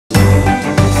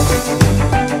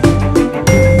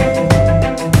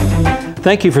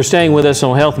Thank you for staying with us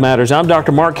on Health Matters. I'm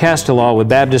Dr. Mark Castellaw with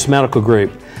Baptist Medical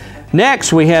Group.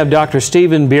 Next, we have Dr.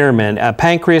 Stephen Behrman, a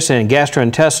pancreas and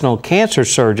gastrointestinal cancer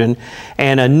surgeon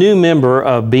and a new member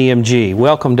of BMG.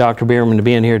 Welcome, Dr. Behrman, to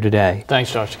being here today.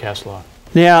 Thanks, Dr. Castellaw.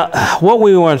 Now, what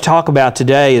we want to talk about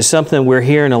today is something we're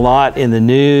hearing a lot in the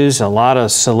news. A lot of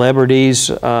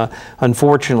celebrities,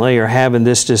 unfortunately, are having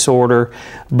this disorder.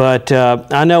 But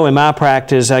I know in my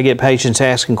practice, I get patients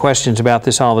asking questions about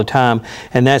this all the time,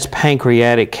 and that's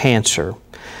pancreatic cancer.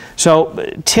 So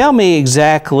tell me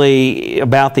exactly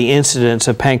about the incidence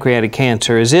of pancreatic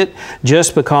cancer. Is it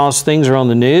just because things are on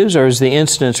the news, or is the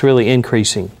incidence really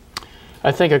increasing?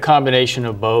 I think a combination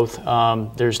of both.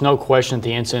 There's no question that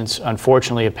the incidence,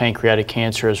 unfortunately, of pancreatic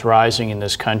cancer is rising in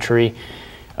this country.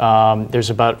 There's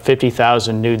about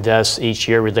 50,000 new deaths each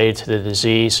year related to the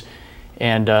disease.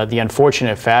 And the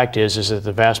unfortunate fact is that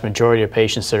the vast majority of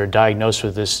patients that are diagnosed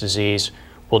with this disease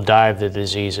will die of the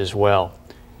disease as well.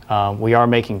 We are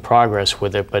making progress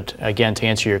with it, but again, to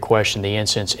answer your question, the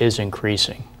incidence is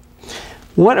increasing.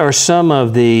 What are some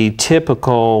of the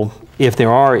typical, if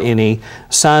there are any,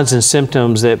 signs and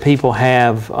symptoms that people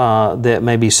have that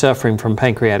may be suffering from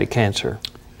pancreatic cancer?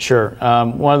 Sure.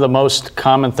 One of the most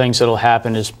common things that will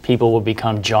happen is people will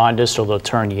become jaundiced, or they'll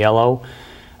turn yellow,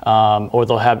 or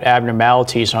they'll have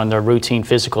abnormalities on their routine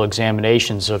physical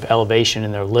examinations of elevation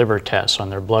in their liver tests, on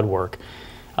their blood work.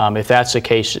 If that's the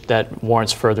case, that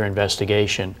warrants further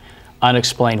investigation.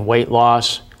 Unexplained weight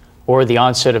loss, or the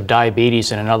onset of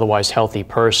diabetes in an otherwise healthy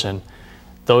person,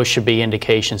 those should be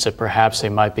indications that perhaps they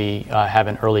might be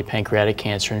having early pancreatic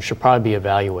cancer and should probably be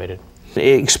evaluated.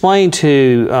 Explain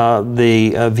to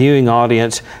the viewing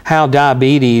audience how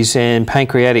diabetes and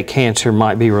pancreatic cancer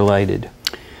might be related.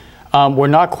 We're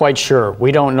not quite sure.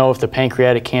 We don't know if the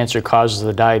pancreatic cancer causes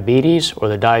the diabetes, or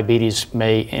the diabetes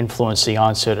may influence the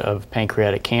onset of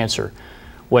pancreatic cancer.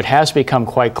 What has become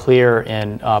quite clear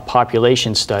in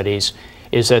population studies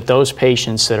is that those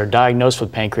patients that are diagnosed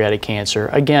with pancreatic cancer,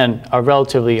 again, a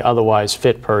relatively otherwise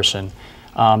fit person,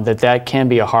 that can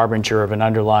be a harbinger of an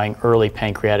underlying early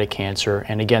pancreatic cancer,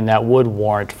 and again, that would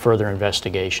warrant further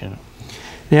investigation.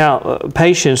 Now,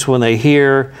 patients, when they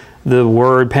hear the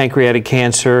word pancreatic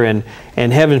cancer, and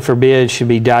heaven forbid should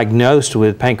be diagnosed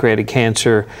with pancreatic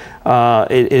cancer,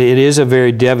 it is a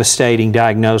very devastating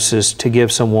diagnosis to give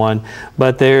someone,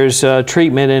 but there's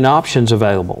treatment and options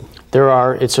available. There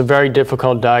are. It's a very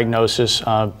difficult diagnosis.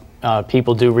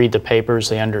 People do read the papers,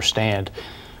 they understand.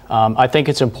 I think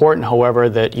it's important, however,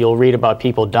 that you'll read about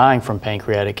people dying from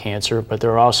pancreatic cancer, but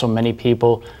there are also many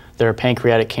people that are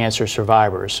pancreatic cancer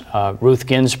survivors. Ruth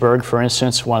Ginsburg, for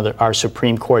instance, one of our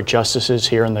Supreme Court justices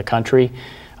here in the country,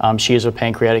 she is a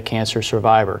pancreatic cancer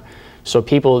survivor. So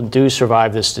people do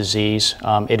survive this disease.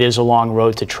 It is a long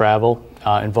road to travel,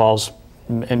 involves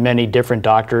many different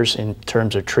doctors in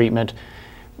terms of treatment.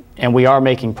 And we are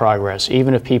making progress.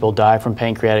 Even if people die from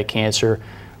pancreatic cancer,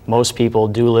 most people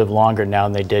do live longer now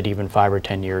than they did even 5 or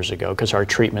 10 years ago, because our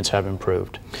treatments have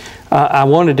improved. I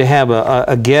wanted to have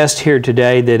a guest here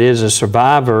today that is a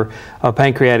survivor of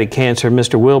pancreatic cancer,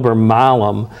 Mr. Wilbur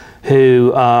Milam,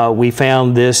 who we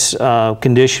found this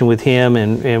condition with him,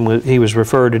 and he was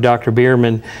referred to Dr.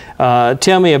 Behrman.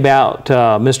 Tell me about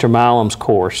Mr. Milam's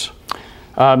course.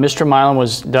 Mr. Milam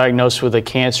was diagnosed with a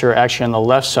cancer actually on the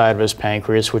left side of his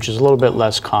pancreas, which is a little bit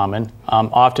less common.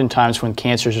 Oftentimes when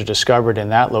cancers are discovered in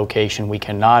that location, we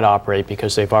cannot operate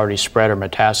because they've already spread or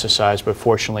metastasized, but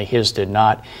fortunately his did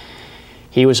not.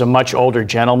 He was a much older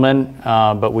gentleman,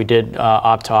 but we did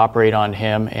opt to operate on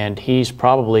him, and he's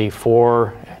probably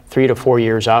 3 to 4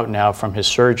 years out now from his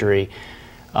surgery,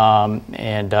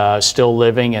 and still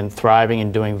living and thriving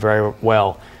and doing very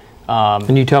well.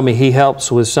 And you tell me he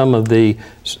helps with some of the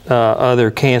other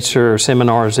cancer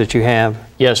seminars that you have?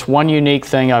 Yes, one unique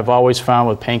thing I've always found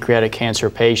with pancreatic cancer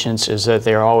patients is that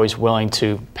they're always willing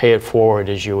to pay it forward,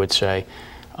 as you would say.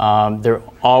 They're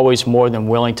always more than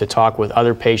willing to talk with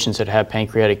other patients that have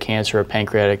pancreatic cancer or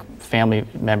pancreatic family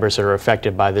members that are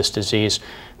affected by this disease.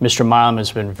 Mr. Milam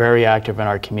has been very active in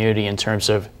our community in terms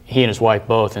of, he and his wife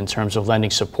both, in terms of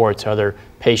lending support to other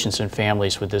patients and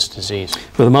families with this disease.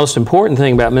 Well, the most important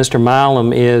thing about Mr.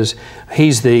 Milam is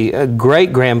he's the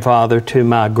great-grandfather to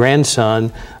my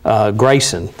grandson,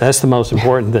 Grayson. That's the most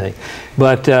important thing.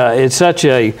 But it's such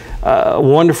a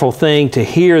wonderful thing to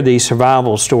hear these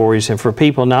survival stories, and for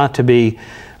people not to be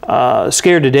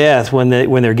scared to death when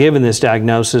they're given this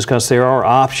diagnosis, because there are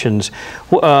options.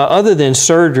 Other than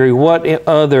surgery, what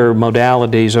other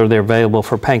modalities are there available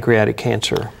for pancreatic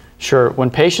cancer? Sure. When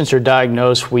patients are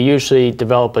diagnosed, we usually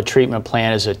develop a treatment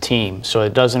plan as a team. So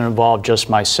it doesn't involve just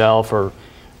myself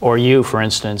or you, for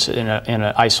instance, in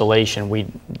isolation. We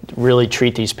really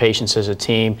treat these patients as a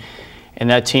team, and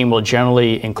that team will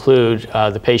generally include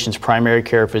the patient's primary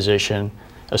care physician,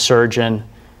 a surgeon,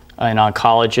 an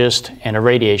oncologist, and a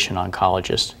radiation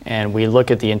oncologist. And we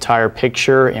look at the entire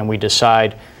picture and we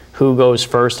decide who goes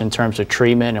first in terms of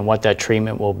treatment and what that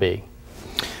treatment will be.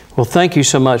 Well, thank you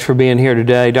so much for being here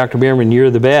today. Dr. Behrman, you're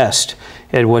the best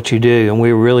at what you do, and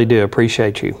we really do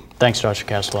appreciate you. Thanks, Dr.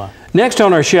 Castellano. Next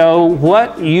on our show,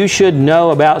 what you should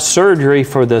know about surgery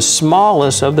for the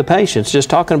smallest of the patients. Just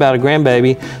talking about a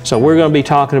grandbaby, so we're going to be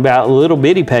talking about little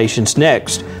bitty patients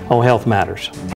next on Health Matters.